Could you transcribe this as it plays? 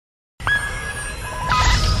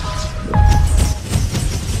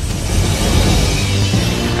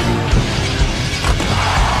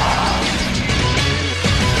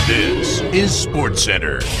is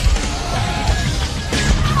SportsCenter.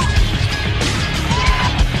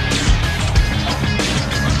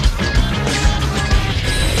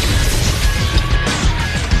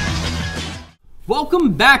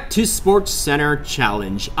 Welcome back to SportsCenter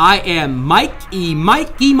Challenge. I am Mikey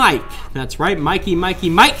Mike. That's right, Mikey Mike.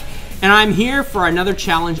 And I'm here for another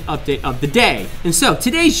challenge update of the day. And so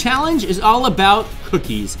today's challenge is all about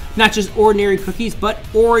cookies. Not just ordinary cookies, but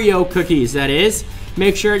Oreo cookies, that is.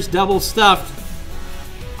 Make sure it's double stuffed.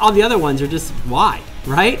 All the other ones are just wide,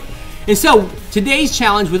 right? And so today's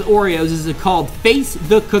challenge with Oreos is called Face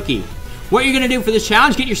the Cookie. What you're gonna do for this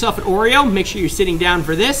challenge, get yourself an Oreo. Make sure you're sitting down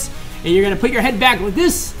for this. And you're gonna put your head back with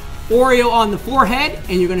this Oreo on the forehead,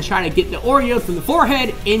 and you're gonna try to get the Oreo from the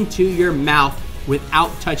forehead into your mouth without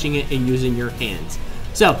touching it and using your hands.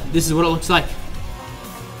 So this is what it looks like.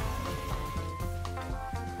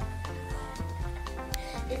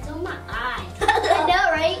 It's on my eye. I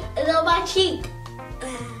know, right? It's on my cheek.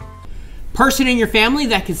 Person in your family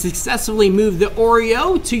that can successfully move the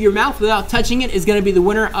Oreo to your mouth without touching it is gonna be the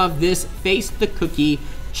winner of this Face the Cookie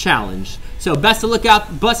challenge. So best of luck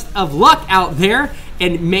out there,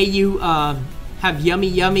 and may you have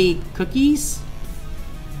yummy cookies.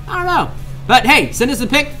 I don't know. But hey, send us a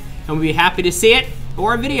pic, and we'll be happy to see it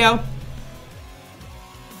or a video.